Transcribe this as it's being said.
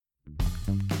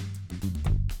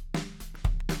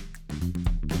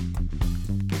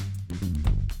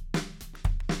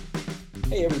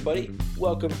Hey everybody,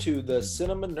 welcome to the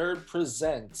Cinema Nerd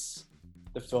Presents,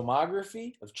 the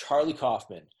filmography of Charlie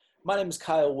Kaufman. My name is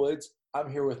Kyle Woods.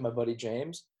 I'm here with my buddy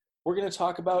James. We're going to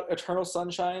talk about Eternal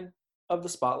Sunshine of the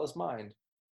Spotless Mind.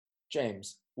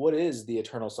 James, what is the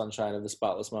Eternal Sunshine of the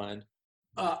Spotless Mind?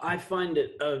 I find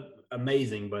it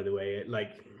amazing, by the way.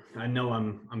 Like, I know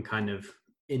I'm kind of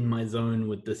in my zone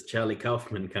with this Charlie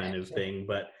Kaufman kind of thing,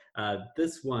 but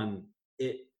this one,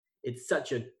 it's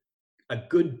such a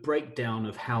good breakdown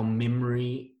of how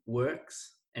memory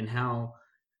works and how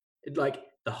like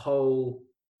the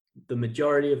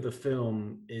majority of the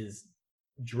film is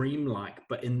dreamlike,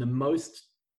 but in the most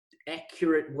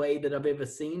accurate way that I've ever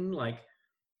seen. Like,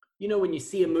 you know, when you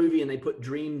see a movie and they put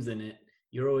dreams in it,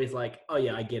 you're always like, oh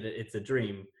yeah, I get it, it's a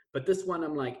dream. But this one,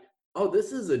 I'm like, oh,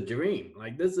 this is a dream.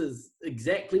 Like, this is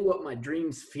exactly what my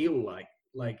dreams feel like.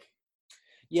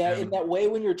 Yeah, in that way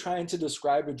when you're trying to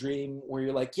describe a dream where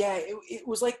you're like, yeah, it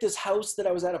was like this house that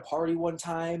I was at a party one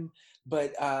time,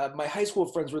 but my high school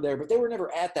friends were there, but they were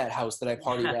never at that house that I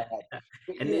partied at.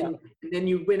 And then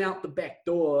you went out the back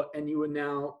door and you were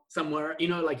now somewhere, you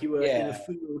know, like you were in a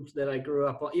field that I grew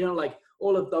up on, you know, like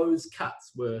all of those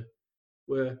cuts were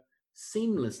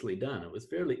seamlessly done. It was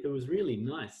really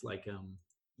nice.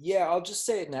 Yeah, I'll just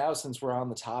say it now since we're on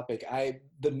the topic.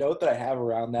 The note that I have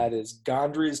around that is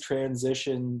Gondry's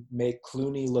transition make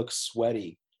Clooney look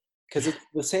sweaty. Because it's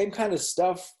the same kind of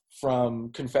stuff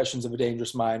from Confessions of a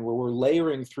Dangerous Mind, where we're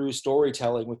layering through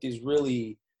storytelling with these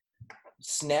really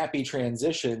snappy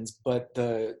transitions, but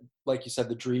like you said,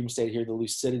 the dream state here, the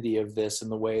lucidity of this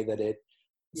and the way that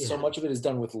so much of it is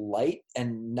done with light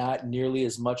and not nearly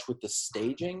as much with the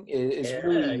staging is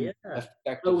really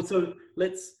effective. Oh, so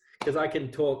because I can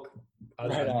talk.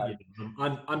 Right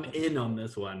on. I'm in on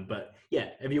this one, but yeah,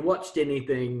 have you watched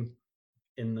anything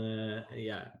in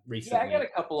recently? Yeah, I got a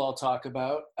couple I'll talk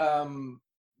about.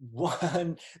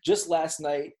 One, just last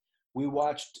night we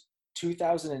watched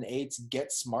 2008's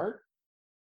Get Smart.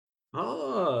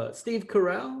 Oh, Steve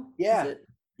Carell?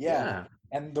 Yeah.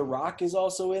 And The Rock is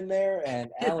also in there, and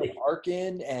Alan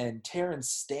Arkin and Terrence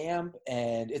Stamp,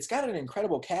 and it's got an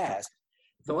incredible cast.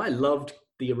 So I loved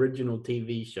the original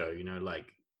TV show, you know, like,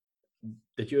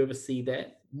 did you ever see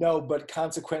that? No, but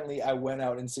consequently, I went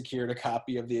out and secured a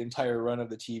copy of the entire run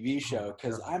of the TV show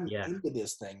because I'm into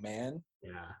this thing, man.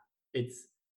 Yeah,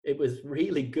 it was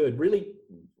really good, really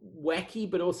wacky,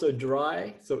 but also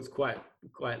dry. So it's quite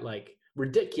like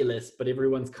ridiculous, but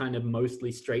everyone's kind of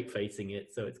mostly straight facing it.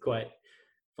 So it's quite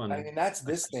fun. I mean, that's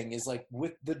this thing is like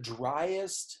with the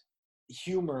driest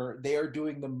humor, they are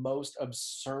doing the most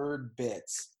absurd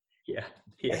bits.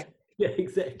 Yeah,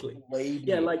 exactly.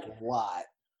 Yeah, like a lot.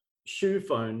 Shoe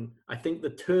phone. I think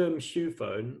the term shoe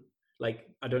phone, like,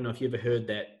 I don't know if you ever heard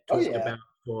that talked about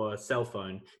for cell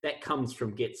phone. That comes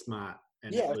from Get Smart.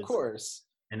 And of course.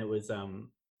 And it was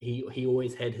he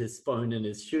always had his phone in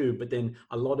his shoe, but then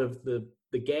a lot of the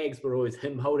gags were always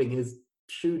him holding his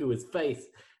shoe to his face,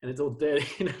 and it's all dirty.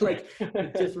 You know, like,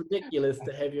 it's just ridiculous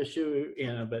to have your shoe, you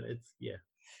know. But it's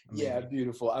Yeah,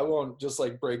 beautiful. I won't just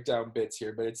like break down bits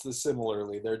here, but it's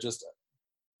similarly. They're just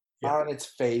on its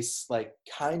face, like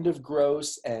kind of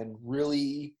gross and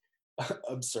really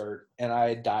absurd. And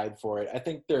I died for it. I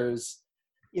think there's,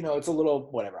 you know, it's a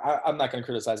little whatever. I'm not going to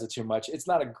criticize it too much. It's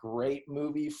not a great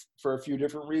movie for a few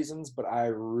different reasons, but I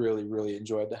really, really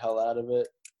enjoyed the hell out of it.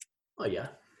 Oh, yeah.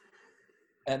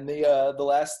 And the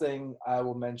last thing I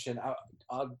will mention,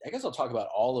 I guess I'll talk about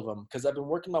all of them because I've been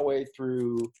working my way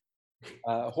through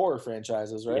horror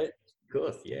franchises, right? Of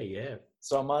course, yeah.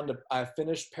 So I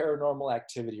finished Paranormal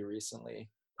Activity recently.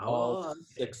 All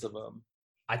 6 of them.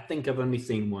 I think I've only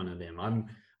seen one of them.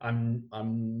 I'm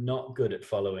not good at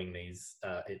following these.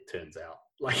 It turns out,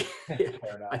 like,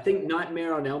 I think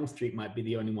Nightmare on Elm Street might be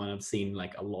the only one I've seen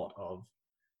like a lot of.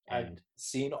 And I've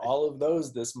seen all of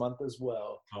those this month as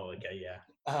well. Oh, okay, yeah.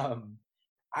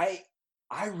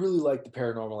 I really like the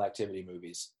Paranormal Activity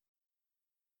movies.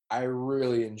 I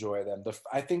really enjoy them.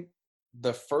 I think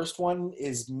the first one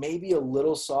is maybe a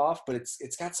little soft, but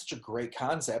it's got such a great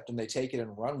concept, and they take it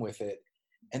and run with it.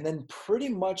 And then pretty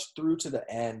much through to the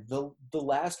end, the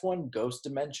last one, Ghost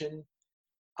Dimension,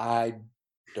 I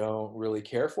don't really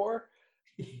care for.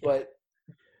 But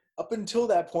up until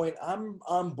that point, I'm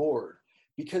on board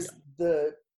because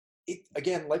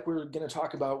again, like we're going to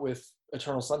talk about with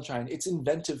Eternal Sunshine, it's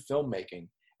inventive filmmaking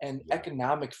and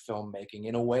economic filmmaking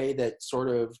in a way that sort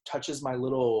of touches my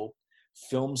little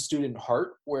film student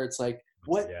heart, where it's like,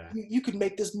 you could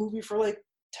make this movie for like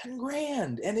 10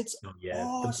 grand and it's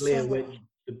awesome.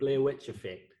 The Blair Witch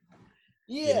effect.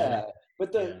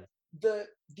 But the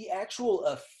actual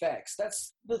effects,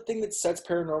 that's the thing that sets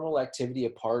Paranormal Activity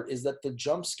apart, is that the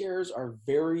jump scares are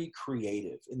very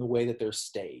creative in the way that they're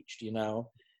staged.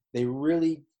 They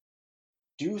really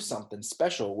do something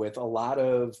special with a lot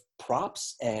of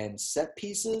props and set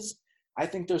pieces. I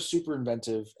think they're super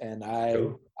inventive, and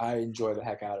Cool. I enjoy the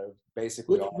heck out of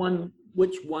basically Which all. one?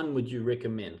 Which one would you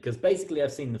recommend? Because basically,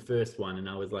 I've seen the first one, and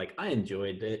I was like, I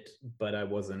enjoyed it, but I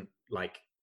wasn't like,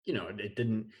 it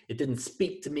didn't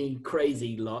speak to me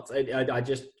crazy lots. I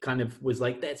just kind of was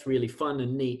like, that's really fun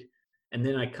and neat, and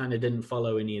then I kind of didn't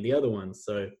follow any of the other ones.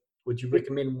 So, would you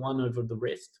recommend one over the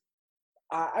rest?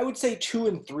 I would say 2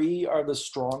 and 3 are the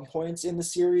strong points in the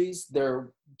series.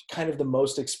 They're kind of the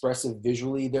most expressive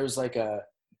visually. There's like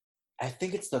I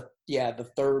think it's the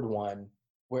third one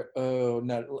where, oh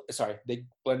no, sorry, they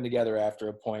blend together after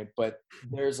a point. But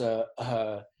there's a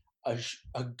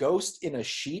ghost in a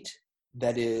sheet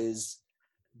that is,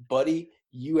 buddy,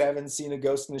 you haven't seen a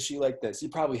ghost in a sheet like this. You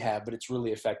probably have, but it's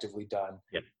really effectively done.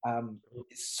 Yep.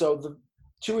 So the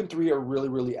 2 and 3 are really,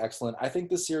 really excellent. I think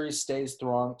the series stays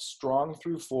strong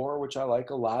through 4, which I like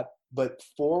a lot. But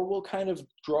 4 will kind of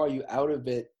draw you out of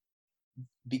it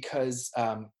because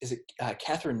is it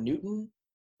Catherine Newton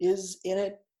is in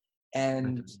it,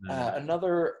 and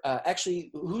another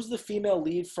actually, who's the female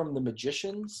lead from The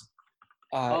Magicians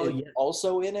is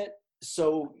also in it.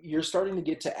 So you're starting to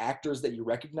get to actors that you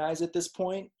recognize at this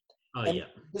point. And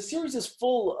the series is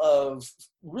full of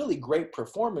really great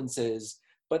performances,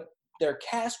 but they're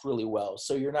cast really well.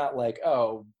 So you're not like,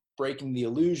 oh, breaking the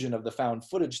illusion of the found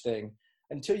footage thing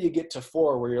until you get to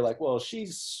 4, where you're like, well,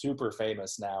 she's super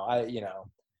famous now.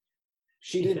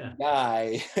 She didn't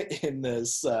die in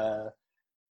this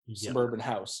suburban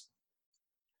house.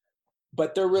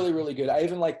 But they're really, really good. I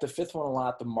even like the 5th one a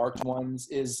lot. The marked ones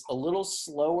is a little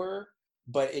slower,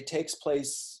 but it takes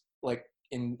place like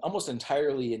in almost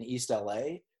entirely in East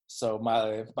LA. So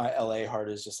my LA heart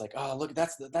is just like, oh, look,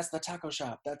 that's the taco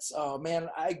shop. That's, oh man,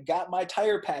 I got my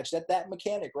tire patched at that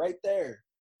mechanic right there.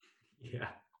 Yeah.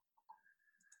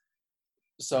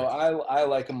 So I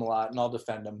like them a lot, and I'll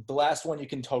defend them. The last one you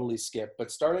can totally skip, but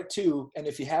start at 2, and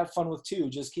if you have fun with 2,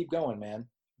 just keep going, man.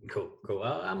 Cool.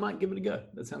 I might give it a go.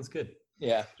 That sounds good.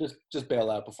 Yeah, just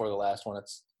bail out before the last one.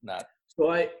 It's not.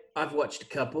 So I've watched a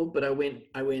couple, but I went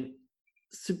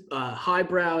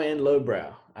highbrow and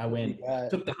lowbrow.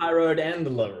 Took the high road and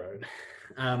the low road.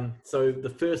 So the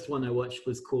first one I watched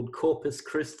was called Corpus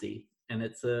Christi, and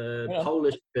it's a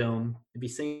Polish film. Have you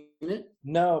seen it?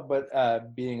 No,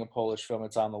 but being a Polish film,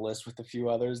 it's on the list with a few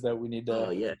others that we need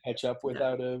to catch up with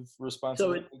out of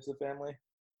responsibility to the family.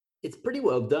 It's pretty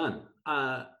well done.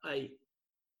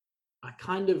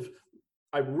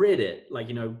 I read it, like,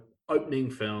 opening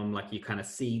film, like you kind of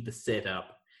see the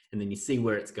setup and then you see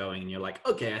where it's going and you're like,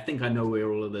 okay, I think I know where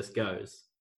all of this goes.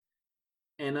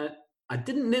 And I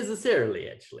didn't necessarily,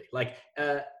 actually. Like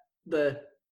the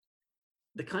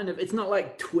kind of, it's not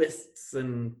like twists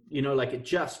and, like it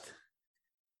just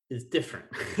is different.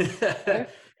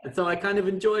 And so I kind of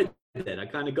enjoyed that. I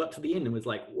kind of got to the end and was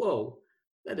like, whoa,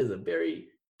 that is a very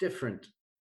different,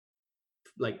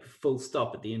 like, full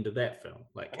stop at the end of that film.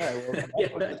 Like, all right, well, I'll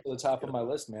put it to the top of my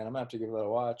list, man. I'm gonna have to give that a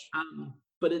watch.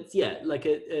 But it's like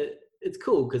it's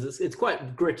cool because it's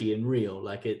quite gritty and real.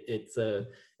 Like it's a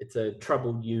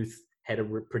troubled youth, had a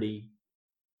pretty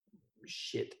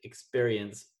shit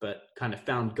experience, but kind of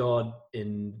found God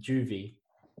in juvie.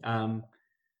 But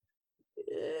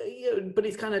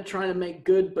he's kind of trying to make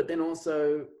good, but then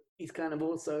also he's kind of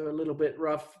also a little bit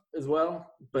rough as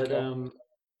well. But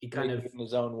he kind of in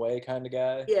his own way kind of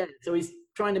guy. Yeah, so he's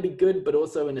trying to be good, but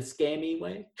also in a scammy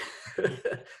way.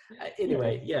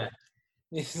 Anyway, yeah.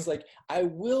 He's like, I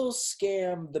will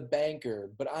scam the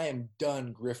banker, but I am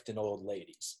done grifting old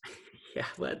ladies. Yeah,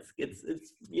 well,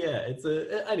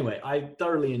 anyway, I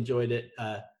thoroughly enjoyed it.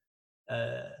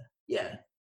 Yeah,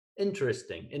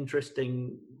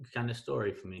 interesting kind of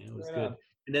story for me. It was good.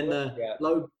 And then the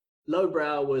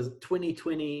lowbrow was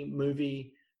 2020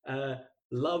 movie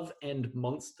Love and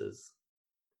Monsters.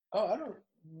 Oh, I don't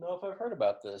know if I've heard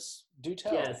about this. Do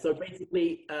tell. Yeah, so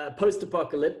basically,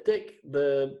 post-apocalyptic,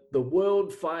 the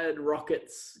world fired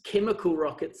chemical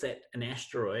rockets at an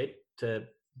asteroid. To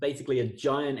basically, a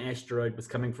giant asteroid was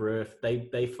coming for Earth.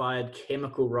 They fired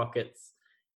chemical rockets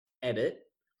at it,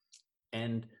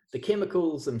 and the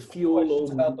chemicals and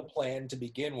fuel about the plan to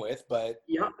begin with, but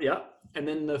yeah, and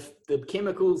then the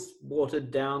chemicals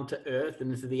watered down to Earth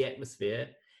and into the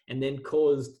atmosphere, and then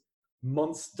caused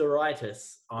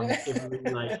monsteritis on every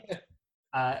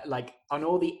like on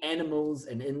all the animals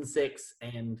and insects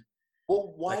and.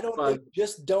 Well, why don't they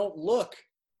just don't look?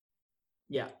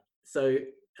 Yeah, so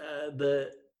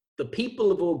the the people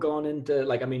have all gone into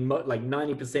like, I mean, like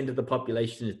 90% of the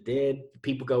population is dead.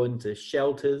 People go into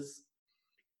shelters,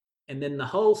 and then the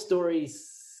whole story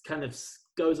kind of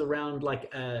goes around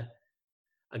like a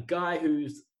guy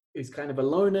who's kind of a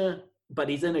loner, but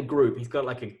he's in a group. He's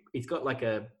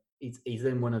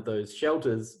in one of those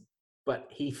shelters, but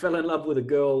he fell in love with a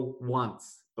girl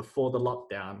once before the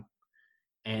lockdown,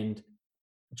 and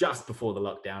just before the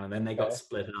lockdown, and then they got Okay.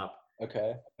 split up.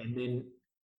 Okay. And then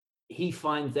he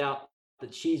finds out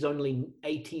that she's only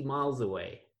 80 miles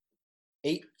away.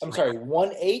 I'm sorry,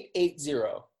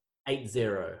 1880.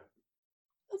 80.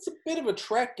 That's a bit of a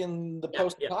trek in the Yeah, yeah.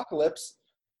 post-apocalypse.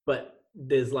 But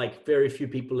there's like very few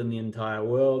people in the entire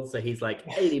world. So he's like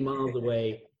 80 miles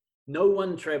away. No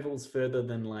one travels further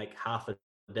than like half a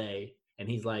day. And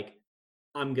he's like,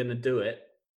 I'm going to do it.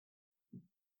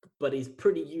 But he's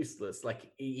pretty useless.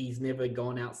 Like he's never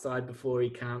gone outside before. He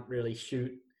can't really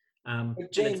shoot. But And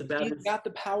James, it's about he's his, got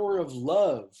the power of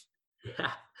love.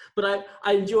 yeah. But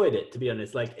I enjoyed it, to be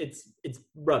honest. Like it's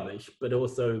rubbish, but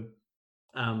also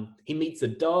he meets a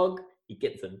dog. He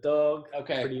gets a dog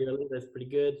Okay. pretty early. That's pretty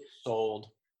good. Sold.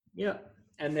 Yeah.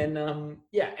 And then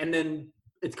and then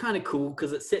it's kind of cool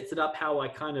because it sets it up how I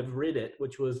kind of read it,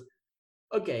 which was,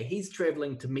 okay, he's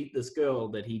traveling to meet this girl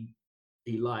that he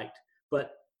liked,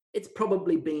 but it's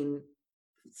probably been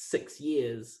 6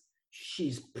 years.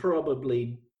 She's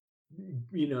probably,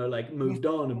 like moved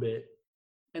on a bit.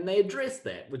 And they address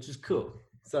that, which is cool.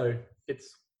 So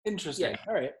it's Interesting.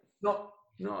 All right. not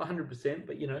 100%,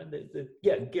 but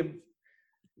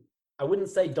I wouldn't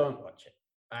say don't watch it.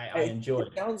 I enjoyed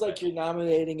it. It sounds like you're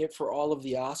nominating it for all of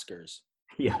the Oscars.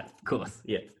 Yeah, of course.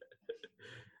 Yeah.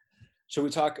 Should we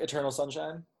talk Eternal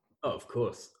Sunshine? Oh, of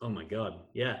course. Oh my God.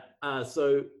 Yeah.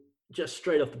 So just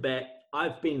straight off the bat,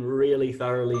 I've been really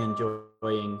thoroughly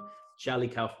enjoying Charlie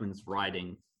Kaufman's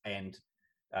writing, and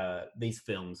these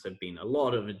films have been a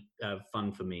lot of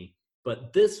fun for me.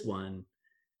 But this one,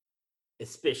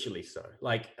 especially so,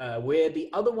 like where the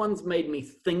other ones made me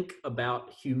think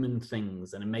about human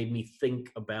things, and it made me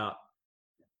think about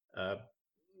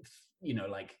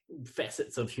like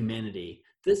facets of humanity.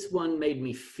 This one made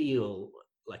me feel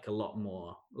like a lot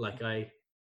more like that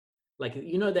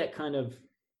kind of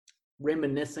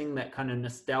reminiscing, that kind of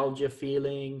nostalgia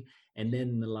feeling, and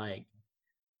then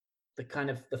the kind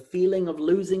of the feeling of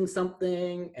losing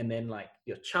something, and then like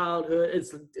your childhood.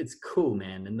 It's cool,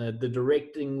 man. And the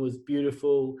directing was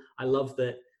beautiful. I love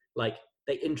that, like,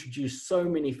 they introduced so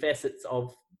many facets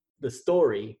of the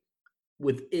story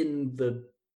within the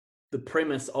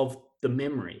premise of the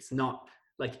memories. Not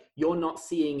like you're not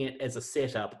seeing it as a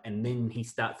setup and then he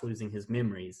starts losing his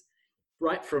memories.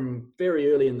 Right from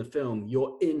very early in the film,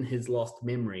 you're in his lost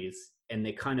memories, and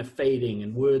they're kind of fading,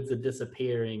 and words are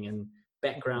disappearing, and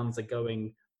backgrounds are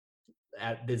going.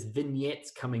 There's vignettes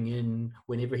coming in.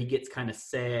 Whenever he gets kind of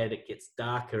sad, it gets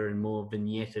darker and more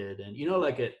vignetted, and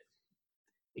like it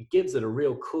gives it a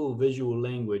real cool visual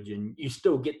language, and you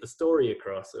still get the story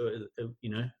across,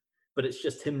 but it's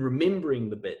just him remembering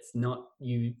the bits. Not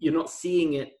you're not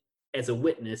seeing it as a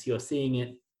witness. You're seeing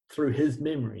it through his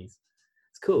memories.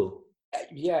 It's cool.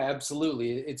 Yeah,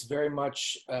 absolutely. It's very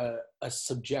much a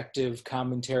subjective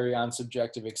commentary on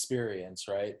subjective experience,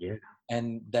 right? Yeah.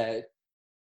 And that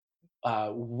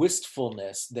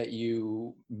wistfulness that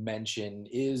you mentioned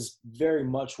is very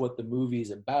much what the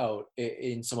movie's about,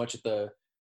 in so much that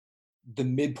the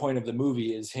midpoint of the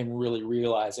movie is him really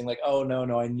realizing, like, oh,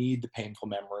 no, I need the painful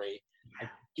memory.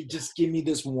 Just give me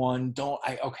this one.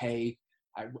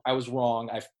 I was wrong.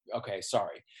 Okay,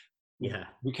 sorry. Yeah.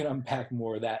 We can unpack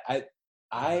more of that.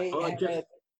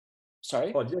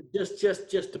 Sorry? Oh,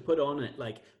 just to put on it,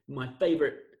 like my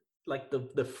favorite, like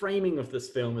the framing of this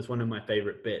film is one of my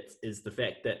favorite bits, is the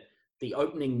fact that the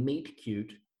opening meet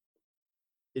cute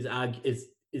is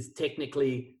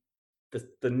technically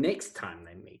the next time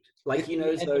they meet. Like,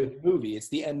 it's the movie, it's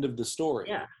the end of the story.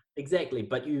 Yeah, exactly.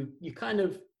 But you kind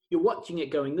of, you're watching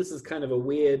it going, this is kind of a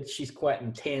weird, she's quite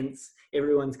intense,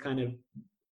 everyone's kind of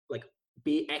like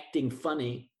acting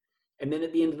funny. And then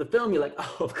at the end of the film, you're like,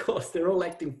 oh, of course, they're all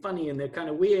acting funny and they're kind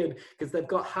of weird because they've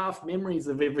got half memories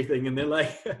of everything. And they're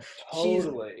like,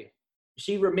 totally.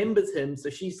 She remembers him. So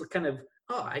she's kind of,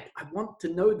 oh, I want to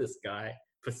know this guy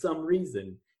for some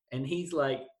reason. And he's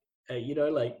like,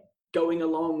 like going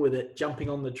along with it, jumping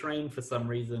on the train for some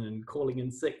reason and calling in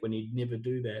sick when he'd never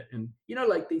do that. And,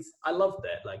 like these, I love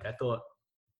that. Like, I thought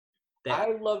that.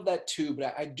 I love that too,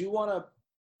 but I do want to,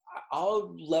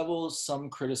 I'll level some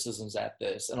criticisms at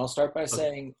this, and I'll start by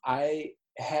saying I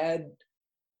had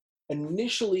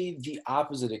initially the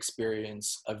opposite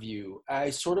experience of you. I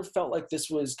sort of felt like this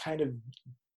was kind of,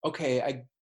 okay,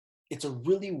 it's a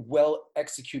really well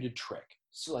executed trick.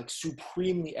 So like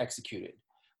supremely executed.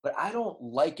 But I don't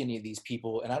like any of these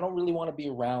people and I don't really want to be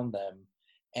around them.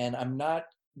 And I'm not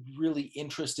really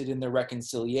interested in their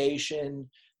reconciliation.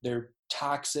 They're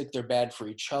toxic, they're bad for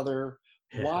each other.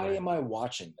 Yeah, Why right. am I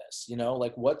watching this? You know,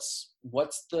 like what's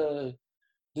the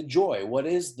joy? What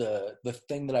is the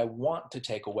thing that I want to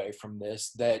take away from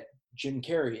this that Jim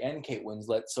Carrey and Kate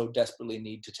Winslet so desperately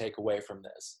need to take away from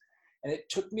this? And it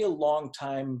took me a long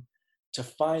time to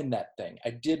find that thing. I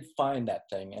did find that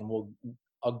thing, and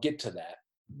I'll get to that.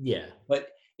 Yeah, But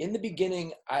in the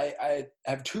beginning, I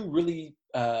have two really.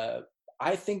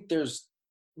 I think there's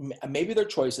maybe they're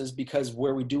choices because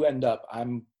where we do end up,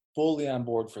 I'm fully on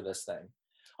board for this thing.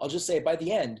 I'll just say by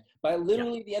the end, by yeah.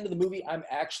 literally the end of the movie, I'm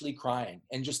actually crying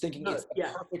and just thinking No, it's the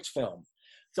yeah. perfect film.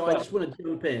 So I But just want to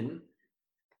jump in.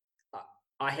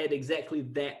 I had exactly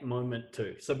that moment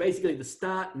too. So basically, the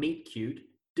start meet cute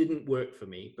didn't work for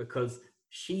me because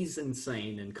she's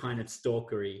insane and kind of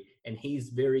stalkery, and he's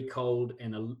very cold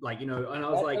and like, you know. And I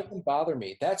was that like, doesn't bother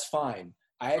me. That's fine.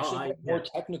 I oh, actually have more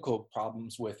yeah, technical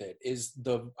problems with it. Is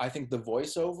I think the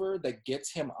voiceover that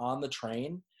gets him on the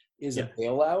train is yeah, a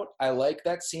bailout. I like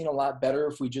that scene a lot better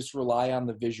if we just rely on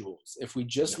the visuals. If we yeah,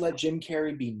 just let Jim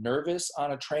Carrey be nervous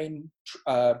on a train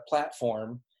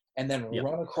platform and then yeah,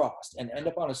 run across and end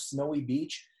up on a snowy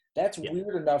beach, that's yeah,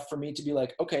 weird enough for me to be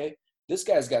like, okay, this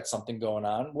guy's got something going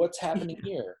on. What's happening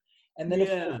here? And then if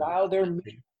yeah. while they're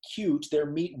Exactly. cute,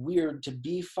 they're meet weird to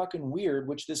be fucking weird,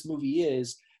 which this movie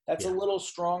is, that's a Yeah. little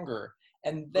stronger.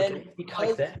 And then Okay. I like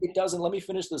because that. it doesn't, let me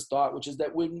finish this thought, which is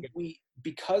that when Yeah.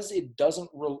 because it doesn't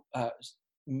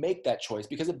make that choice,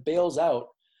 because it bails out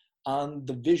on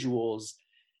the visuals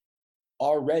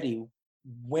already,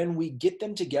 when we get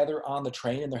them together on the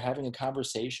train and they're having a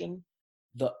conversation,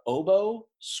 the oboe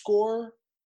score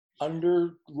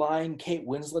underlying Kate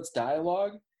Winslet's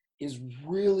dialogue is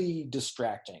really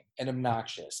distracting and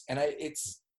obnoxious. And I,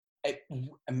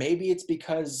 maybe it's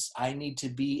because I need to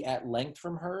be at length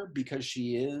from her because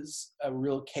she is a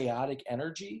real chaotic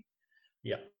energy.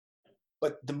 Yeah.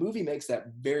 But the movie makes that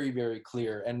very, very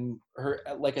clear. And her,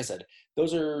 like I said,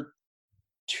 those are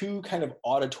two kind of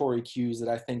auditory cues that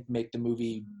I think make the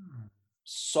movie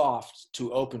soft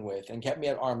to open with and kept me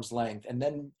at arm's length, and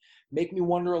then make me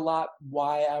wonder a lot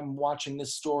why I'm watching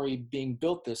this story being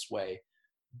built this way.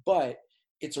 But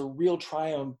it's a real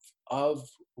triumph of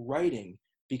writing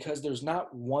because there's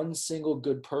not one single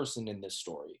good person in this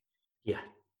story. Yeah.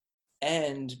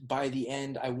 And by the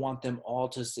end, I want them all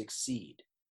to succeed.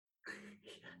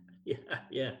 Yeah.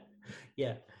 Yeah.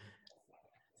 Yeah.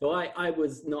 So I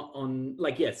was not on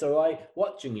like, yeah, so I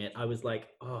watching it, I was like,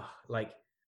 oh, like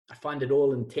I find it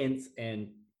all intense and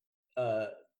uh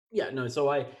yeah, no, so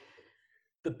I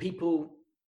the people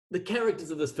the characters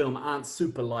of this film aren't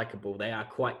super likable. They are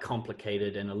quite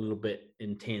complicated and a little bit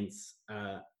intense.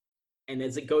 And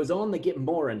as it goes on, they get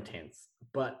more intense.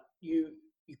 But you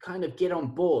kind of get on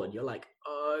board. You're like,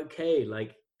 okay,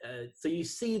 like so you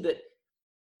see that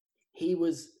he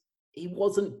was he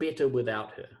wasn't better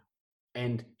without her,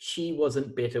 and she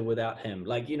wasn't better without him.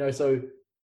 Like, you know, so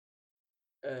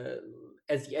uh,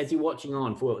 as you're watching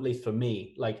on, for at least for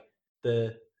me, like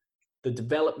the the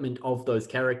development of those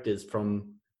characters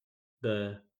from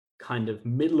the kind of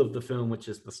middle of the film, which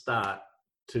is the start,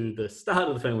 to the start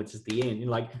of the film, which is the end. And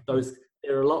like those,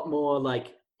 they're a lot more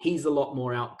like he's a lot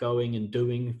more outgoing and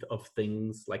doing of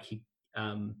things. Like he,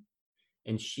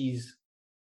 and she's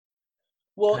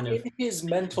Well, kind in of his thinking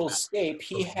mental about scape,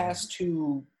 he those has things.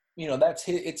 to, that's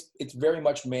his, it's very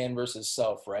much man versus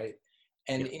self, right?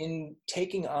 And Yeah, in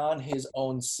taking on his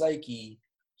own psyche,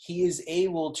 he is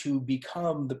able to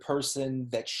become the person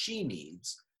that she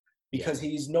needs yeah, because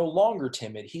he's no longer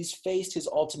timid. He's faced his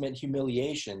ultimate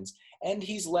humiliations and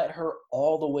he's let her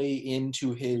all the way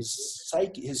into his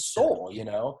psyche, his soul,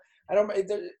 I don't,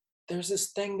 there's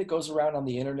this thing that goes around on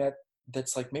the internet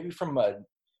that's like maybe from a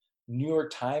New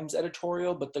York Times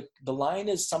editorial, but the line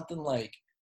is something like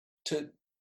to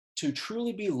to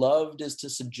truly be loved is to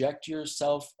subject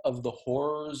yourself of the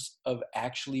horrors of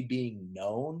actually being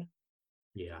known.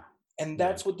 yeah, And yeah,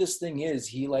 that's what this thing is.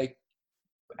 He like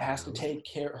has to take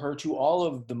her to all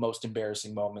of the most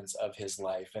embarrassing moments of his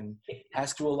life and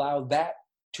has to allow that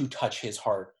to touch his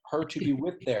heart, her to be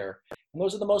with there. And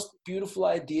those are the most beautiful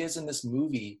ideas in this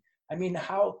movie. I mean,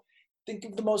 how think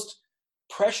of the most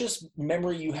precious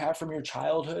memory you have from your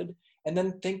childhood and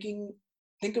then think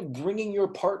of bringing your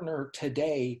partner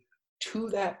today to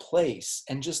that place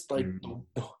and just like mm,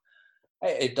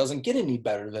 it doesn't get any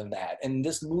better than that. And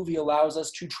this movie allows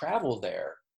us to travel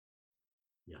there.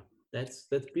 yeah. That's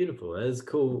beautiful. That's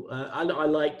cool. I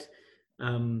liked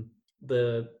um,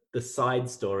 the the side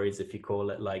stories, if you call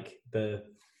it, like the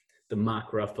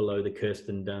Mark Ruffalo, the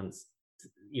Kirsten Dunst,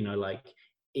 you know, like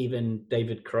even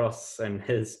David Cross and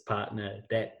his partner,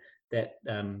 that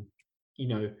you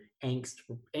know,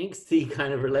 angsty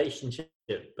kind of relationship,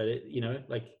 but it, you know,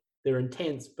 like they're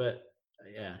intense, but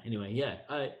yeah. Anyway, yeah,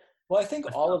 Well, I think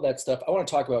all of that stuff. I want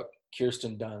to talk about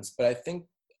Kirsten Dunst, but I think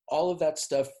all of that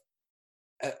stuff,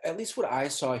 at least what I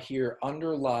saw here,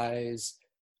 underlies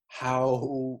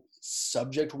how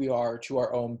subject we are to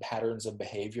our own patterns of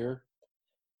behavior.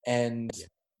 And yeah.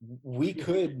 we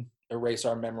could erase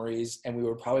our memories and we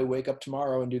would probably wake up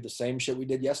tomorrow and do the same shit we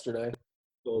did yesterday.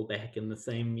 All back in the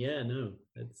same. Yeah, no,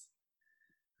 it's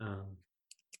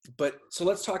But so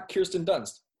let's talk Kirsten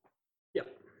Dunst. yeah.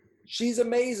 She's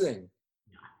amazing.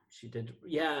 Yeah, she did.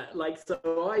 Yeah, like so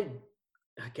I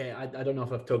don't know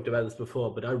if I've talked about this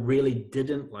before, but I really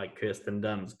didn't like Kirsten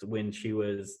Dunst when she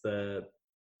was the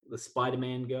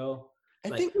Spider-Man girl. I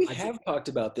Like, think we have talked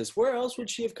about this. Where else would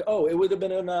she have? Oh, it would have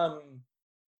been in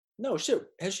no shit.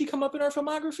 Has she come up in our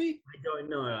filmography? I don't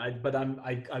know, I've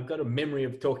got a memory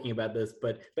of talking about this,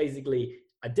 but basically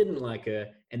I didn't like her,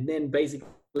 and then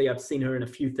basically I've seen her in a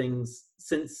few things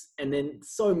since, and then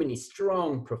so many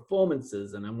strong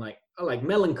performances, and I'm like, oh, like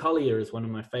Melancholia is one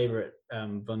of my favorite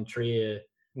Von Trier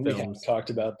We have films. talked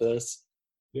about this.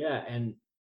 Yeah, and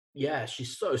yeah,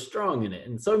 she's so strong in it,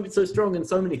 and so strong in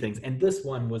so many things. And this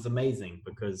one was amazing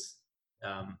because,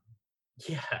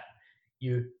 yeah,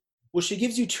 you. Well, she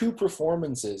gives you two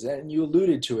performances, and you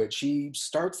alluded to it. She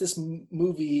starts this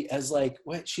movie as like,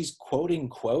 what? She's quoting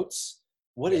quotes.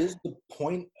 What is the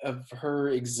point of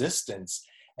her existence?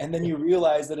 And then you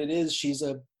realize that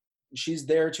she's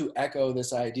there to echo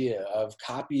this idea of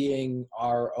copying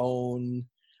our own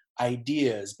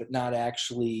ideas, but not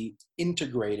actually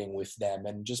integrating with them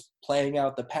and just playing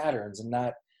out the patterns and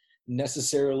not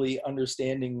necessarily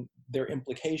understanding their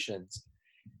implications.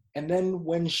 And then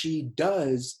when she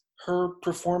does, her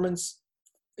performance,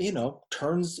 you know,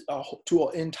 turns to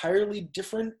an entirely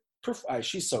different.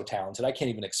 She's so talented. I can't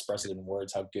even express it in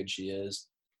words how good she is.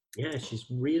 Yeah, she's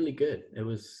really good. It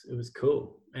was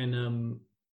cool, and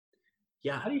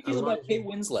yeah. How do you feel about Kate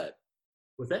Winslet?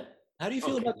 Was that? How do you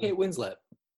feel about Kate Winslet?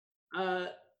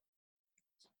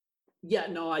 Yeah,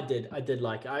 no, I did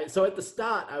like. So at the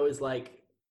start, I was like,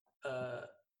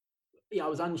 yeah, I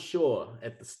was unsure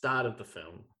at the start of the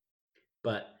film,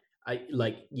 but I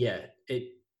like, yeah,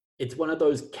 it's one of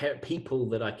those people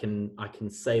that I can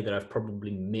say that I've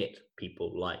probably met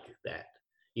people like that,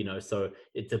 you know. So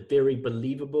it's a very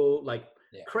believable, like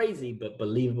crazy but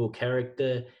believable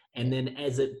character, and then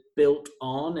as it built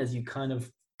on, as you kind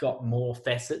of got more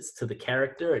facets to the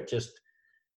character, it just,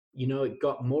 you know, it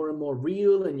got more and more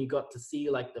real, and you got to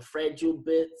see like the fragile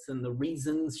bits and the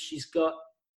reasons she's got,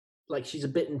 like she's a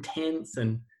bit intense,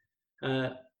 and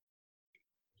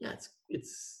yeah,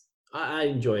 it's I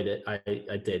enjoyed it. I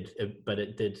did, but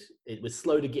it was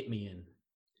slow to get me in.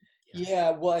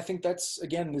 Yeah, well, I think that's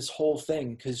again this whole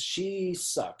thing because she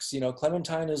sucks. You know,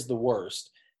 Clementine is the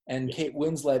worst, and Kate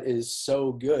Winslet is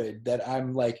so good that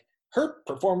I'm like, her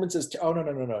performance is. Oh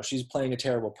no! She's playing a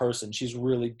terrible person. She's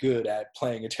really good at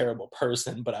playing a terrible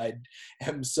person, but I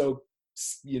am so,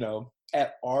 you know,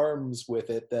 at arms with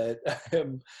it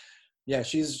that yeah,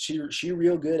 she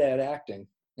real good at acting,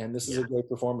 and this is a great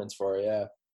performance for her. Yeah.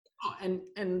 Oh,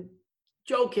 and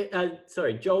Joel,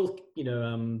 you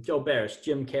know, Joel Barish,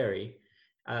 Jim Carrey.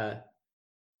 I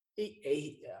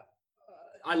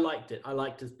liked it. I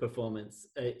liked his performance.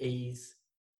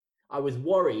 I was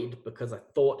worried because I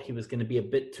thought he was going to be a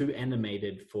bit too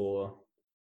animated for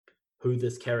who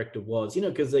this character was, you know,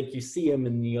 because like you see him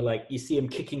and you're like, you see him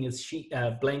kicking his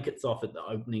blankets off at the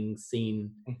opening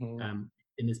scene,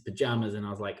 in his pajamas, and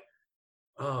I was like,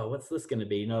 oh, what's this going to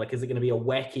be? You know, like, is it going to be a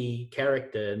wacky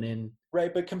character? And then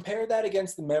right, but compare that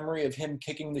against the memory of him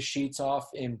kicking the sheets off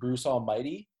in Bruce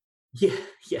Almighty. Yeah.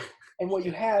 And what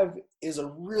you have is a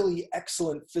really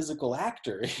excellent physical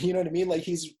actor. You know what I mean? Like,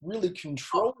 he's really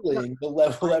controlling the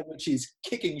level at which he's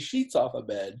kicking sheets off a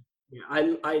bed. Yeah,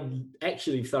 I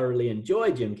actually thoroughly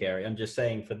enjoy Jim Carrey. I'm just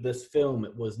saying for this film,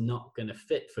 it was not going to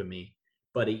fit for me.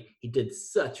 But he did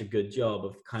such a good job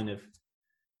of kind of,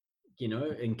 you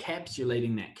know,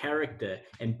 encapsulating that character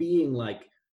and being like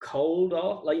cold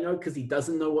off, like, you know, because he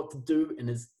doesn't know what to do, and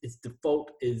his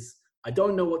default is, I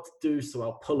don't know what to do, so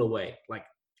I'll pull away. Like,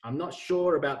 I'm not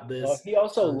sure about this. Well, he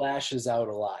also lashes out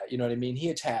a lot. You know what I mean? He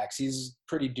attacks. He's a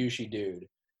pretty douchey dude.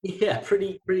 Yeah,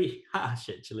 pretty harsh,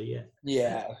 actually.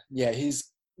 Yeah.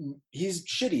 He's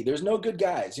shitty. There's no good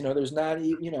guys. You know, there's not.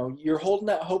 You know, you're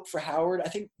holding out hope for Howard. I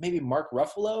think maybe Mark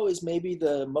Ruffalo is maybe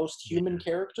the most human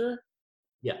character.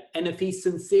 Yeah, and if he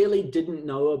sincerely didn't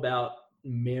know about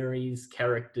Mary's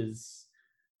character's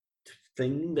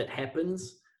thing that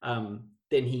happens, then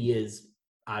he is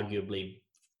arguably.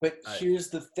 But here's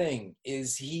the thing: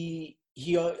 is he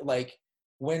like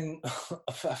when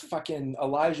fucking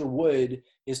Elijah Wood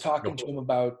is talking to him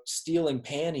about stealing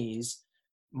panties,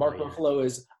 Mark Ruffalo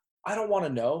is, I don't want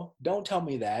to know. Don't tell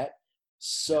me that.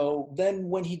 So then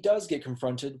when he does get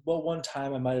confronted, well, one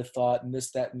time I might have thought and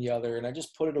this, that, and the other, and I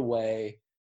just put it away.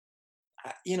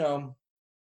 You know,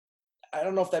 I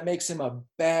don't know if that makes him a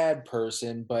bad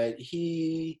person, but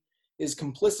he is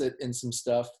complicit in some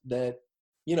stuff that,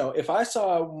 you know, if I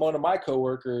saw one of my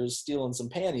coworkers stealing some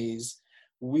panties,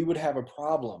 we would have a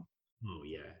problem. Oh,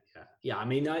 yeah. I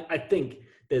mean, I think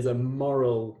there's a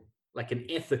moral, like an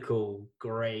ethical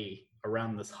gray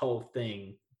around this whole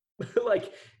thing.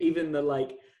 Like, even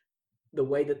the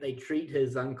way that they treat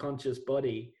his unconscious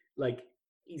body, like,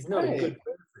 he's not a good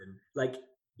person. Like,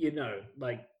 you know,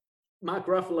 like, Mark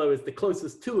Ruffalo is the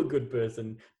closest to a good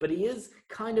person, but he is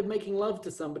kind of making love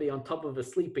to somebody on top of a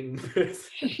sleeping person.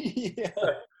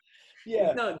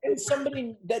 Yeah. And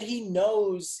somebody that he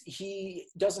knows he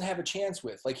doesn't have a chance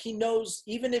with. Like, he knows,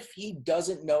 even if he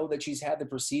doesn't know that she's had the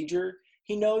procedure,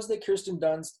 he knows that Kirsten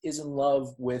Dunst is in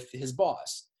love with his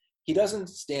boss. He doesn't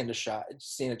stand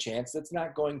a chance. That's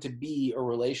not going to be a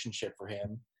relationship for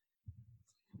him.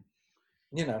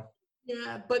 You know.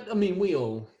 Yeah, but I mean,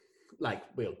 we'll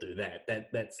do that.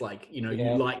 That's like, you know,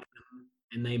 you like them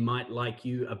and they might like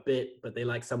you a bit, but they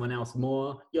like someone else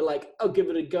more. You're like, I'll give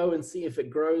it a go and see if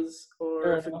it grows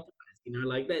or if it dies. You know,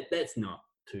 like that's not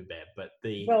too bad. But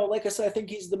no, like I said, I think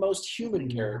he's the most human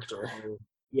character.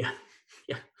 Yeah,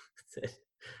 that's it.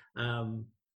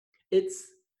 It's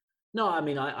no, I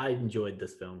mean, I enjoyed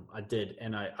this film. I did,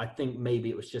 and I think maybe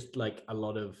it was just like a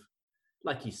lot of,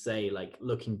 like you say, like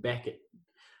looking back at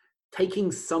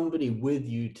taking somebody with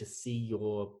you to see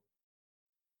your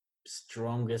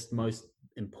strongest, most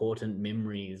important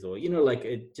memories, or, you know, like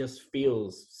it just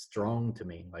feels strong to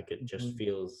me. Like it just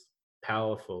feels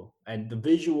powerful, and the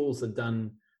visuals are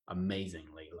done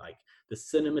amazingly. Like the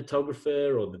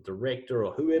cinematographer or the director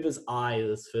or whoever's eye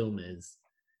this film is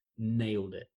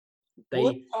nailed it.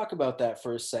 Let's talk about that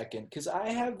for a second, because I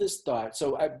have this thought.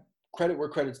 So I credit where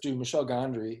credit's due. Michel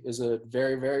Gondry is a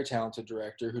very, very talented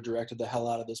director who directed the hell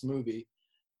out of this movie.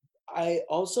 I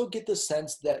also get the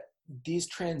sense that these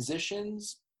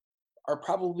transitions are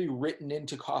probably written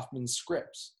into Kaufman's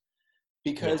scripts,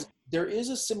 because there is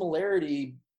a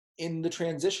similarity in the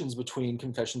transitions between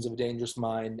Confessions of a Dangerous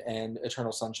Mind and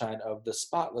Eternal Sunshine of the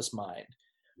Spotless Mind,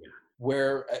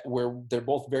 where they're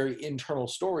both very internal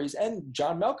stories. And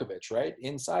John Malkovich, right?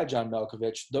 Inside John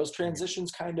Malkovich, those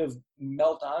transitions kind of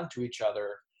melt onto each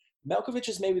other. Malkovich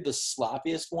is maybe the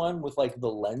sloppiest one with like the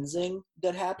lensing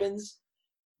that happens,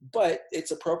 but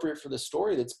it's appropriate for the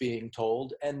story that's being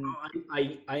told. And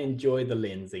I enjoy the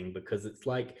lensing because it's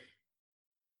like,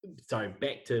 sorry,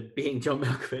 back to being John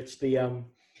Malkovich,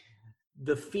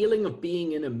 the feeling of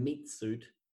being in a meat suit.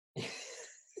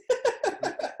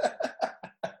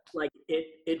 Like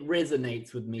it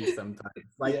resonates with me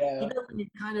sometimes. Like, you know, when you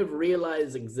kind of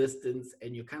realize existence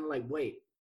and you're kind of like, wait,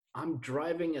 I'm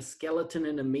driving a skeleton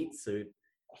in a meat suit.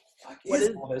 What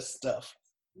is all this stuff?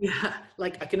 Yeah,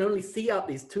 like I can only see out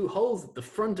these two holes at the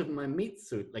front of my meat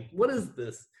suit. Like, what is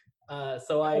this?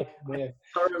 So I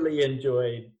thoroughly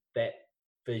enjoyed that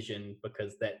vision,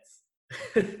 because that's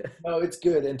No, it's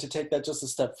good. And to take that just a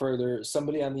step further,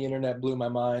 somebody on the internet blew my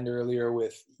mind earlier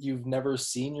with, you've never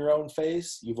seen your own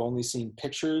face. You've only seen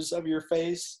pictures of your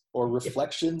face or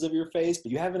reflections of your face,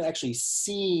 but you haven't actually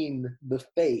seen the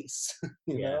face,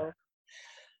 you know?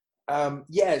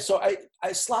 So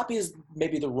I sloppy is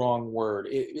maybe the wrong word.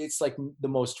 It's like the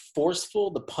most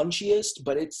forceful, the punchiest,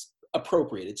 but it's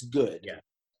appropriate. It's good. Yeah.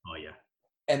 Oh, yeah.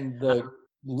 And the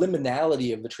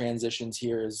liminality of the transitions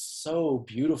here is so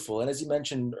beautiful. And as you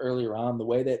mentioned earlier on, the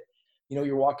way that, you know,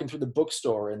 you're walking through the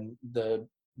bookstore and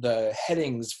the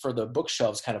headings for the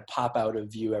bookshelves kind of pop out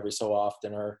of view every so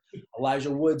often, or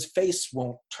Elijah Wood's face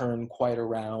won't turn quite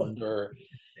around, or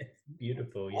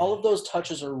beautiful. All of those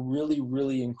touches are really,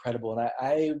 really incredible. And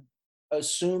I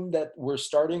assume that we're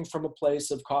starting from a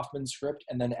place of Kaufman's script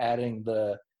and then adding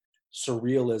the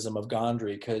surrealism of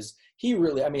Gondry, because he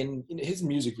really, I mean, his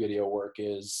music video work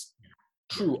is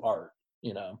true art,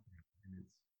 you know.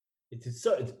 It's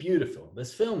beautiful.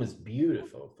 This film is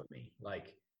beautiful for me.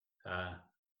 Like,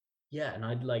 and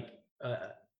I'd like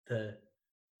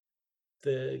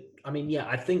I mean,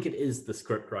 I think it is the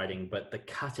script writing, but the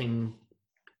cutting,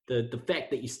 the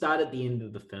fact that you start at the end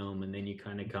of the film and then you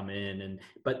kind of come in,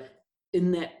 but in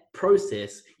that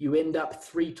process you end up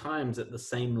 3 times at the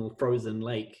same frozen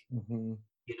lake.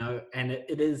 You you know, and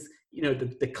it is, you know,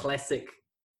 the classic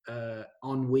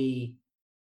ennui,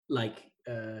 like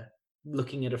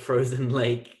looking at a frozen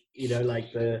lake, you know,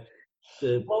 like the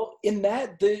Well, in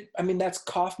that, I mean, that's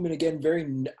Kaufman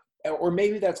again, or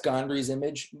maybe that's Gondry's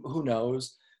image, who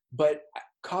knows? But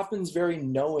Kaufman's very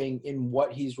knowing in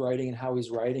what he's writing and how he's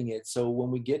writing it. So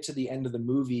when we get to the end of the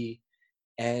movie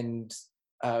and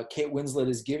Kate Winslet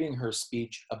is giving her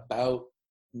speech about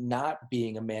not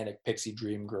being a manic pixie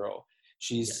dream girl, yeah,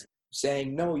 she's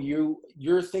saying, "No, you're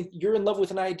in love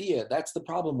with an idea. That's the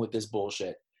problem with this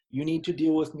bullshit. You need to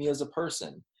deal with me as a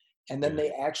person." And then yeah, they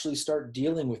actually start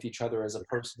dealing with each other as a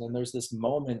person. And there's this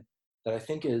moment that I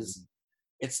think is,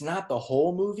 it's not the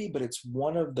whole movie, but it's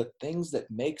one of the things that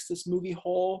makes this movie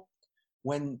whole,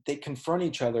 when they confront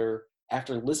each other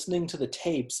after listening to the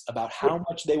tapes about yeah, how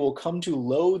much they will come to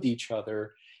loathe each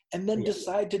other and then yeah.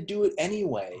 decide to do it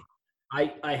anyway.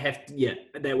 I have to, yeah,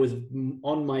 that was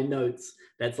on my notes.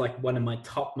 That's like one of my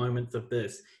top moments of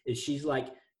this is she's like,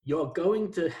 "You're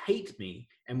going to hate me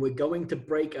and we're going to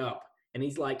break up." And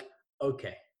he's like,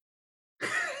 "Okay."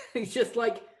 He's just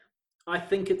like, "I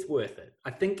think it's worth it.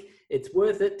 I think it's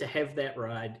worth it to have that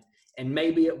ride, and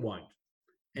maybe it won't."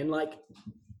 And like,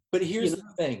 But you here's know,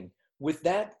 the thing, with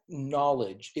that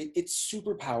knowledge, it's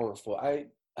super powerful.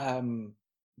 Um,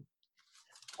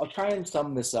 I'll try and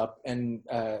sum this up, and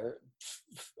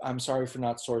I'm sorry for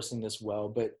not sourcing this well,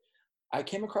 but I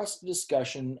came across the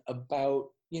discussion about,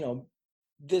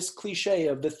 this cliche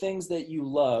of the things that you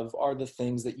love are the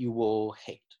things that you will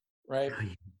hate, right?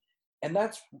 And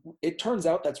it turns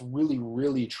out that's really,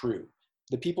 really true.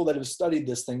 The people that have studied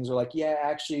these things are like, yeah,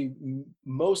 actually,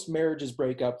 most marriages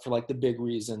break up for like the big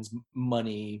reasons,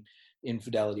 money,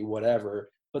 infidelity,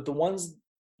 whatever. But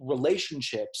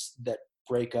relationships that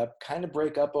break up kind of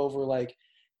break up over like,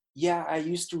 yeah, I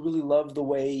used to really love the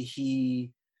way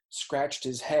he scratched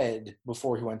his head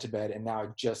before he went to bed, and now I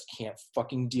just can't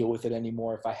fucking deal with it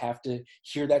anymore. If I have to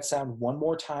hear that sound one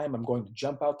more time, I'm going to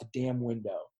jump out the damn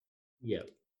window. yeah,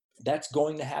 That's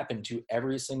going to happen to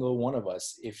every single one of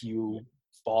us if yeah, you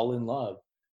fall in love.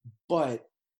 But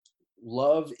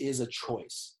love is a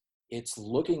choice. It's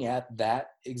looking at that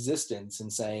existence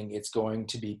and saying it's going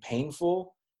to be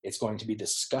painful, it's going to be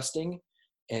disgusting,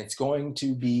 and it's going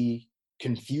to be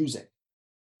confusing.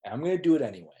 And I'm going to do it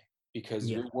anyway because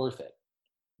yeah, you're worth it.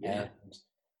 yeah. And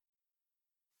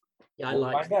Yeah, I we'll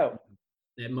liked find out.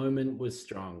 that moment was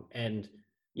strong. And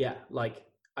yeah, like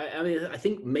I mean, I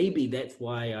think maybe that's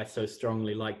why I so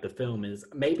strongly like the film is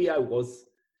maybe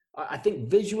I think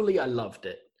visually I loved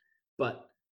it, but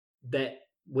that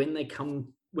when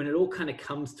it all kind of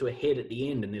comes to a head at the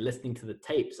end and they're listening to the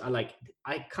tapes,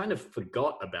 I kind of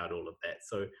forgot about all of that.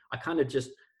 So I kind of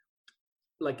just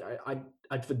like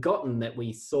I'd forgotten that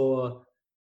we saw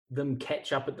them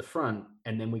catch up at the front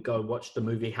and then we go watch the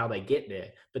movie how they get there.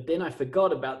 But then I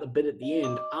forgot about the bit at the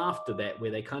end after that where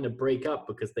they kind of break up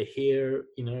because they hear,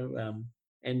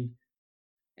 and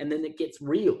and then it gets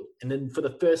real. And then for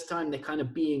the first time they're kind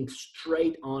of being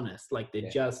straight honest, like they're Yeah.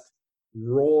 just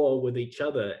raw with each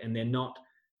other and they're not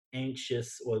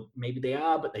anxious, or maybe they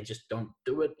are but they just don't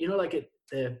do it, like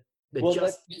they're Well, like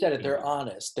just you said it, they're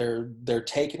honest. They're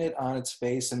taking it on its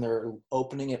face and they're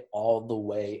opening it all the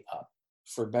way up,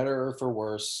 for better or for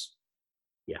worse.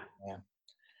 yeah, Yeah.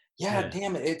 Yeah, yeah,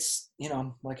 damn it. It's,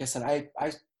 like I said,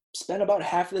 I spent about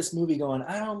half of this movie going,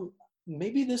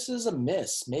 maybe this is a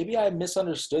miss. Maybe I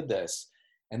misunderstood this.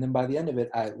 And then by the end of it,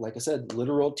 like I said,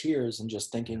 literal tears and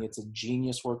just thinking it's a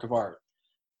genius work of art.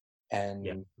 yeah.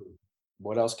 And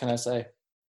what else can I say?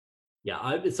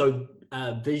 Yeah,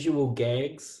 visual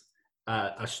gags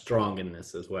are strong in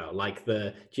this as well. Like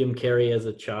the Jim Carrey as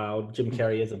a child, Jim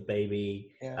Carrey as a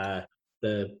baby, Yeah.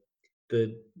 the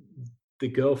the the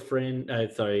girlfriend.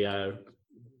 Sorry,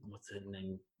 what's her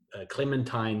name?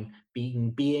 Clementine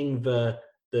being the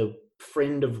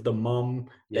friend of the mom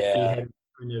that he Yeah. had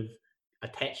kind of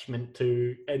attachment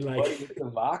to, and But like it's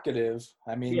evocative.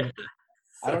 I yeah, mean,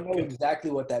 I so don't know good.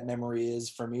 exactly what that memory is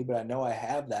for me, but I know I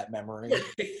have that memory.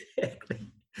 Yeah,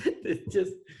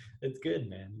 exactly. It's good,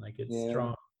 man. Like it's Yeah.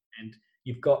 strong. And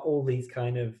you've got all these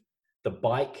kind of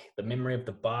the memory of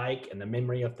the bike and the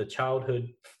memory of the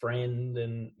childhood friend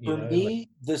and For like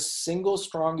me, the single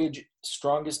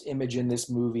strongest image in this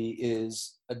movie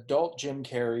is adult Jim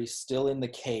Carrey still in the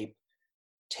cape,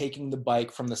 taking the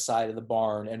bike from the side of the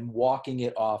barn and walking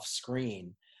it off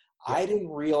screen. yeah. I didn't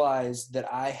realize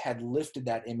that I had lifted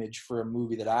that image for a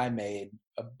movie that I made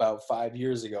about 5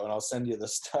 years ago, and I'll send you the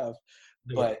stuff.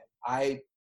 Yeah. But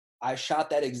I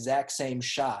shot that exact same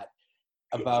shot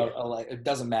Yeah. about like, it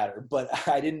doesn't matter, but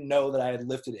I didn't know that I had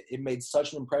lifted it. It made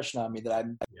such an impression on me that I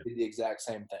Yeah. did the exact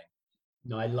same thing.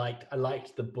 No, I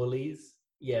liked the bullies.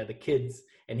 Yeah, the kids,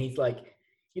 and he's like,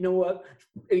 you know what?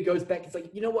 And he goes back. He's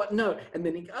like, you know what? No, and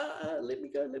then he, let me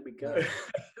go, let me go. Yeah,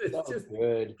 that It's was just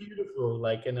good. beautiful.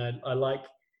 Like, and I like,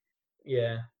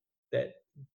 yeah, that,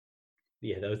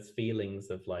 yeah, those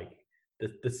feelings of like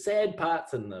the sad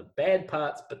parts and the bad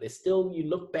parts, but they're still, you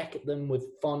look back at them with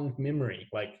fond memory.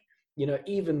 Like,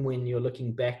 even when you're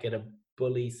looking back at a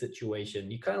bully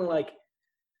situation, you kind of like,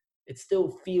 it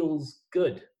still feels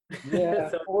good. Yeah,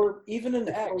 So or even an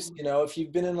it's ex, so, if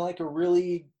you've been in like a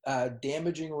really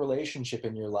damaging relationship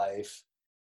in your life,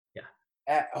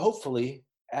 yeah, hopefully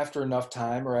after enough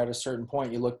time or at a certain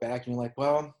point, you look back and you're like,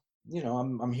 well,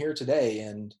 I'm here today,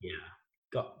 and yeah,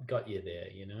 got you there.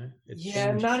 It yeah,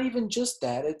 changed. not even just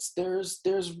that. It's there's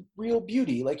real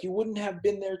beauty. Like you wouldn't have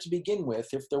been there to begin with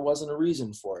if there wasn't a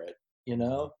reason for it, you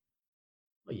know?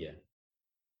 Oh yeah.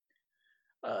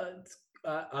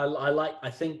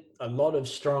 I think a lot of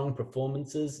strong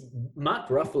performances. Mark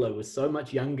Ruffalo was so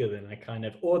much younger than I kind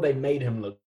of, or they made him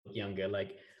look younger.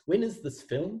 Like, when is this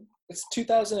film? It's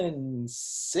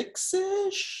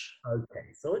 2006-ish. Okay,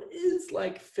 so it is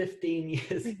like 15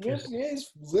 years ago. Yeah, he's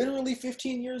literally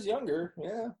 15 years younger.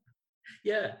 Yeah.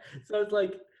 Yeah, so it's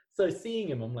like, so seeing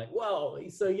him, I'm like, wow,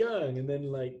 he's so young, and then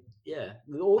like, yeah,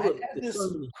 all I the had there's so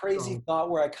this many crazy strong. thought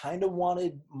where I kind of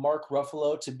wanted Mark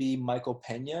Ruffalo to be Michael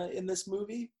Pena in this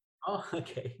movie. Oh,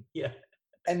 okay, yeah.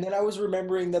 And then I was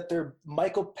remembering that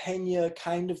Michael Pena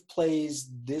kind of plays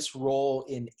this role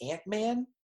in Ant-Man.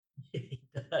 He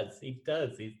does. He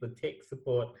does. He's the tech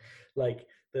support, like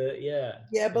the yeah.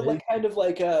 Yeah, It but is. like kind of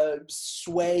like a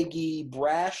swaggy,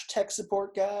 brash tech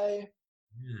support guy.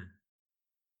 Yeah.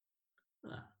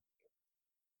 Huh.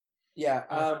 Yeah,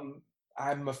 Uh,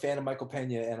 I'm a fan of Michael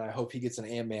Pena, and I hope he gets an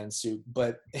Ant-Man suit.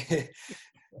 But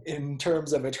in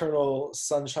terms of Eternal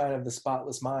Sunshine of the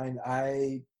Spotless Mind,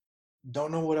 I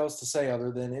don't know what else to say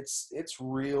other than it's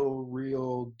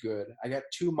real good. I got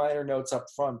two minor notes up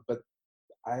front, but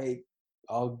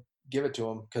I'll give it to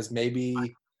him because maybe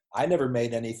I never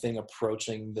made anything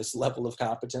approaching this level of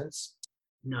competence.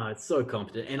 no, it's so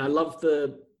competent, and I love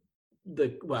the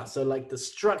well. So like the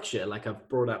structure, like I've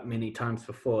brought up many times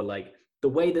before, like the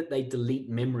way that they delete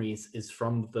memories is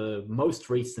from the most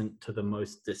recent to the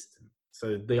most distant.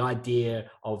 So the idea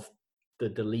of the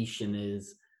deletion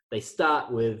is they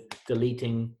start with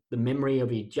deleting the memory of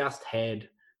he just had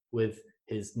with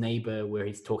his neighbor where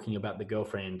he's talking about the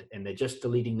girlfriend, and they're just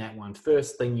deleting that one.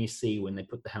 First thing you see when they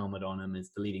put the helmet on him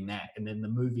is deleting that, and then the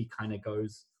movie kind of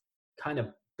goes kind of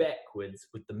backwards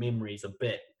with the memories a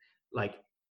bit, like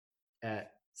uh,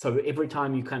 so every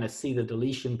time you kind of see the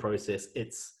deletion process,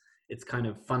 it's kind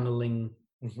of funneling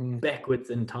Mm-hmm. backwards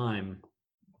in time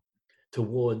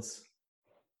towards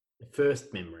the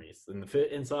first memories and the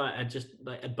first, and so I just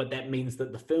like, but that means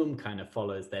that the film kind of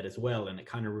follows that as well, and it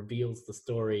kind of reveals the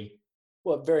story.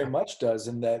 Well, it very much does,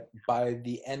 in that by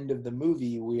the end of the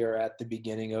movie, we are at the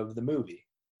beginning of the movie.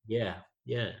 Yeah,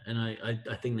 yeah, and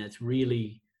I think that's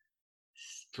really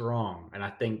strong, and I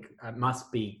think it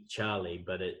must be Charlie,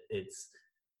 but it's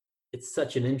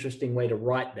such an interesting way to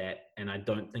write that, and I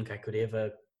don't think I could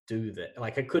ever do that.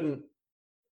 Like I couldn't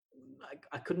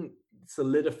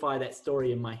solidify that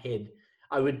story in my head.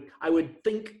 I would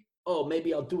think, oh,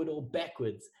 maybe I'll do it all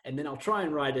backwards, and then I'll try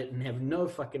and write it and have no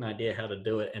fucking idea how to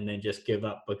do it, and then just give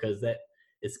up because that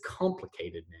is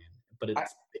complicated, man. But I,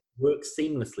 it works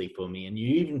seamlessly for me, and you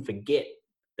even forget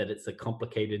that it's a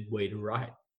complicated way to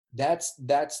write. that's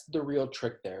the real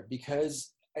trick there,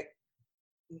 because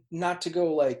not to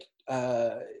go like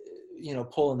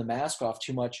pulling the mask off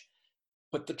too much,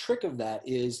 but the trick of that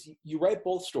is you write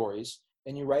both stories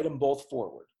and you write them both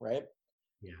forward, right?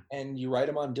 Yeah, And you write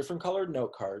them on different colored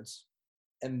note cards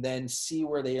and then see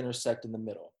where they intersect in the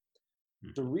middle.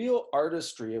 hmm. The real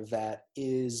artistry of that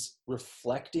is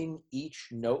reflecting each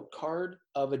note card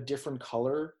of a different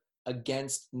color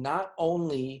against not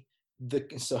only the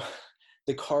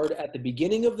card at the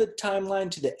beginning of the timeline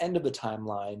to the end of the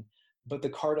timeline, but the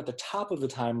card at the top of the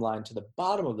timeline to the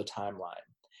bottom of the timeline.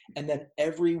 And then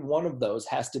every one of those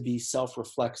has to be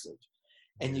self-reflexive.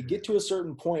 And you Yeah, get to a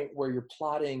certain point where you're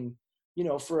plotting,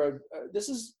 for this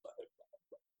is,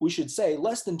 we should say,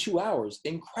 less than 2 hours.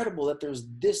 Incredible that there's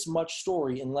this much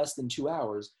story in less than 2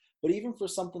 hours. But even for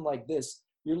something like this,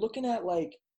 you're looking at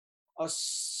like a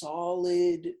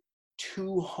solid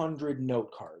 200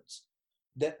 note cards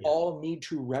that yeah. all need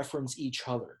to reference each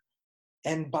other.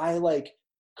 And by like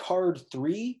card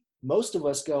 3, most of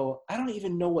us go, I don't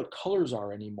even know what colors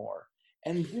are anymore.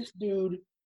 And this dude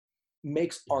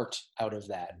makes art out of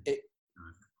that.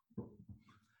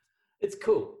 It's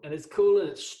cool, and it's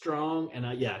strong,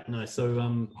 and yeah, no.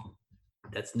 So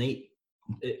that's neat.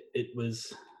 it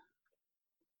was,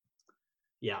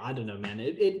 yeah, I don't know, man.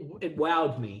 It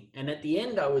wowed me. And at the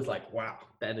end, I was like, wow,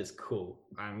 that is cool.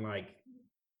 I'm like,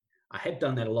 I have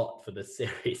done that a lot for this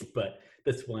series, but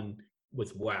this one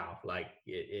was wow. Like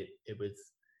it was,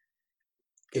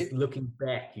 because It looking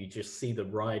back, you just see the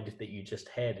ride that you just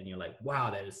had, and you're like, wow,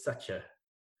 that is such a,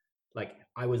 like,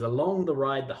 I was along the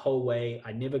ride the whole way.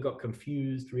 I never got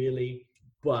confused really,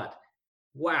 but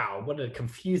wow, what a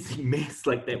confusing mess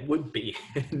like that would be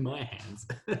in my hands.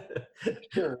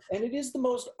 Sure. And it is the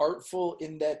most artful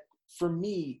in that, for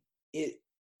me, it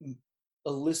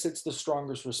elicits the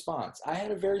strongest response. I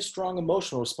had a very strong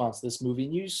emotional response to this movie,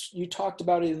 and you talked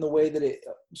about it in the way that it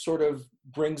sort of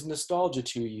brings nostalgia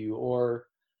to you, or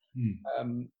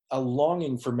Hmm. a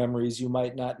longing for memories you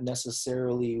might not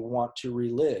necessarily want to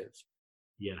relive.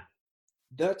 Yeah.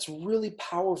 That's really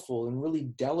powerful and really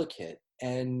delicate.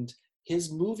 And his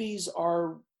movies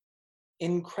are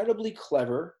incredibly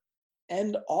clever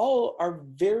and all are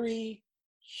very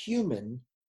human,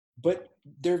 but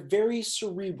they're very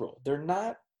cerebral. They're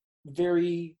not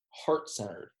very heart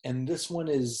centered. And this one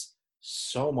is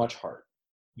so much heart.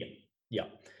 Yeah, yeah,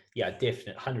 yeah.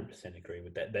 Definitely, 100% agree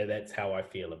with that. That's how I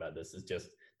feel about this. Is just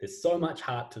there's so much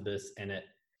heart to this, and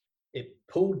it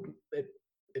pulled it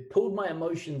it pulled my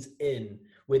emotions in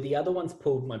where the other ones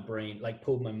pulled my brain, like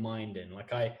pulled my mind in.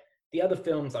 Like the other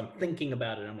films, I'm thinking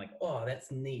about it. I'm like, oh,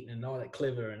 that's neat, and oh, that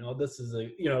clever, and oh, this is a,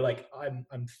 like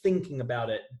I'm thinking about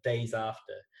it days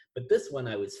after. But this one,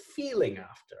 I was feeling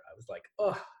after. I was like,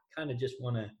 oh, kind of just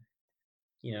want to,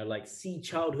 like see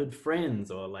childhood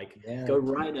friends, or like Yeah. go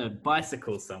ride a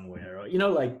bicycle somewhere, or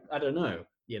like I don't know,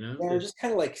 Yeah, there's, just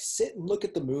kind of like sit and look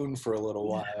at the moon for a little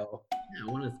yeah, while.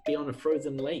 I want to be on a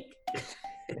frozen lake.